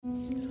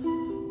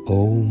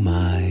Oh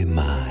my,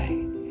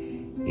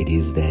 it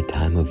is that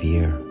time of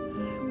year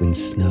when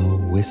snow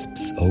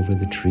wisps over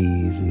the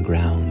trees and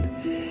ground,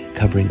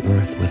 covering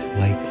earth with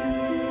white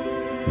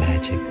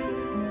magic.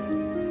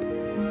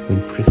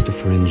 When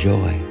Christopher and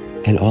Joy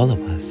and all of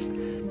us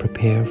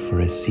prepare for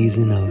a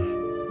season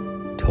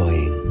of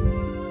toying.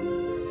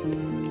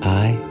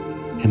 I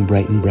am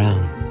Brighton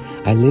Brown.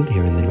 I live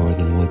here in the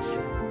northern woods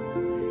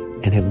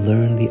and have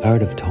learned the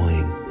art of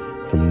toying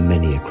from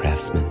many a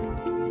craftsman.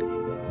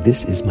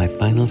 This is my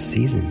final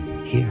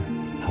season here,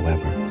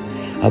 however.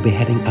 I'll be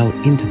heading out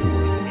into the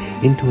world,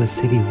 into a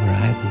city where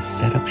I will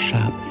set up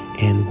shop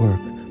and work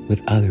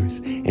with others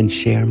and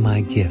share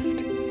my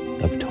gift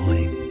of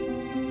toying.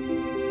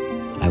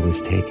 I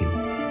was taken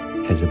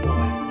as a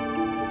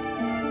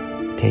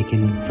boy,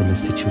 taken from a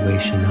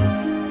situation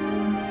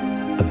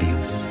of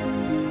abuse.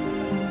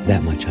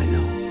 That much I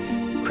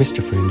know.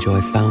 Christopher and Joy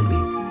found me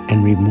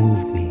and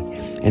removed me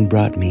and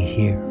brought me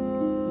here,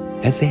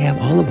 as they have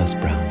all of us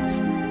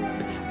Browns.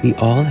 We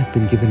all have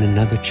been given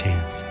another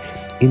chance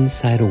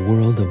inside a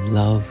world of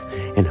love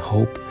and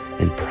hope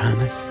and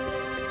promise.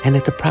 And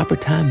at the proper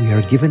time, we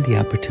are given the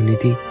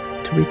opportunity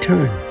to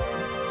return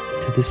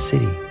to the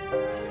city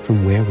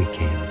from where we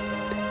came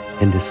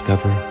and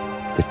discover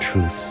the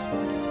truths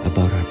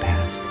about our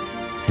past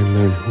and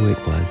learn who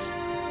it was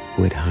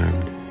who had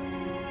harmed.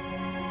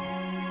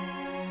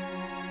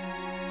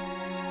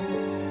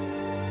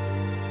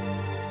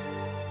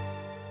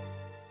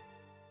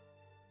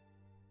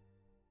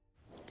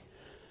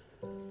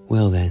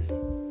 Well then,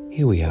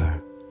 here we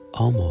are,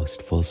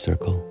 almost full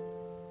circle.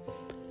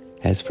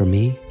 As for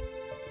me,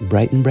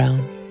 Brighton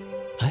Brown,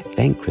 I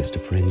thank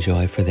Christopher and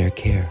Joy for their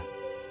care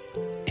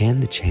and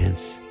the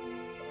chance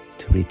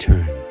to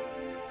return.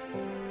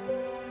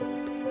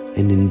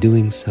 And in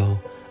doing so,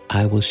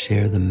 I will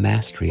share the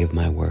mastery of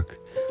my work,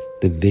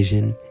 the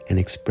vision and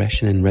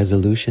expression and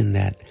resolution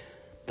that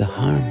the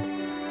harm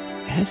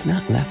has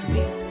not left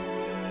me,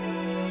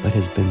 but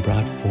has been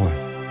brought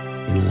forth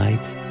in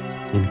light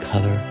and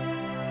color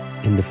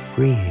and the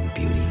freeing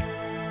beauty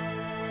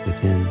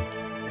within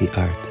the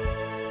art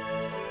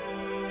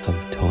of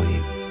toy.